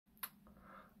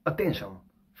Attention!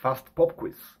 Fast pop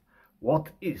quiz.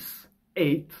 What is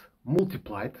 8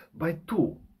 multiplied by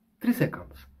 2? 3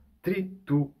 seconds. 3,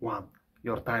 2, 1.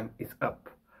 Your time is up.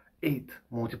 8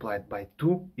 multiplied by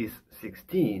 2 is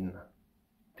 16.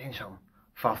 Attention!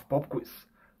 Fast pop quiz.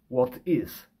 What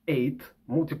is 8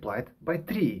 multiplied by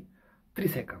 3? 3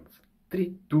 seconds.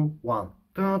 3, 2, 1.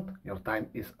 Third, your time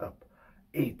is up.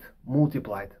 8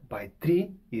 multiplied by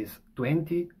 3 is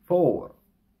 24.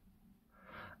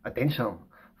 Attention!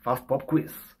 Fast pop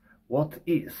quiz. What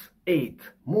is 8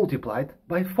 multiplied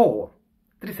by 4?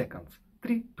 3 seconds.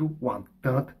 3, 2, 1.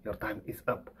 Third, your time is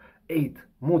up. 8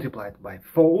 multiplied by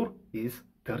 4 is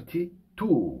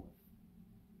 32.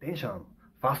 Attention!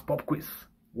 Fast pop quiz.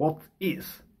 What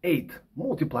is 8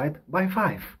 multiplied by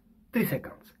 5? 3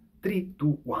 seconds. 3,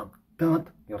 2, 1.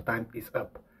 Third, your time is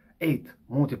up. 8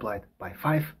 multiplied by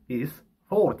 5 is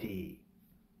 40.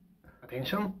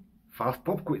 Attention! Fast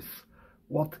pop quiz.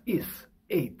 What is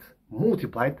 8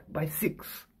 multiplied by 6?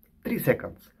 3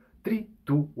 seconds. 3,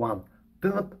 2, 1.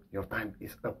 Third, your time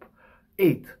is up.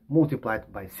 8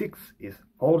 multiplied by 6 is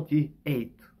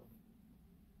 48.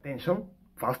 Attention!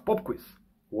 Fast pop quiz.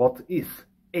 What is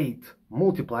 8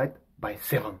 multiplied by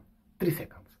 7? 3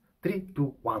 seconds. 3,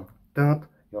 2, 1. Third,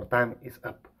 your time is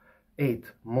up. 8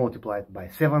 multiplied by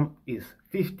 7 is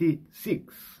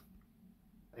 56.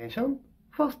 Attention!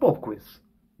 Fast pop quiz.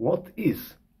 What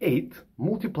is 8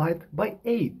 multiplied by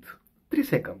 8? 3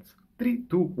 seconds. 3,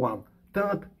 2, 1.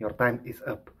 Third, your time is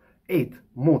up. 8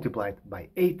 multiplied by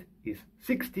 8 is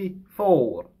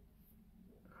 64.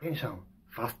 Attention!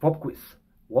 Fast pop quiz.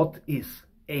 What is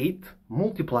 8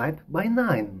 multiplied by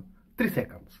 9? 3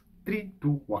 seconds. 3,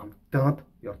 2, 1. Third,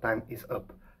 your time is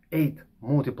up. 8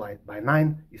 multiplied by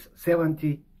 9 is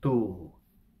 72.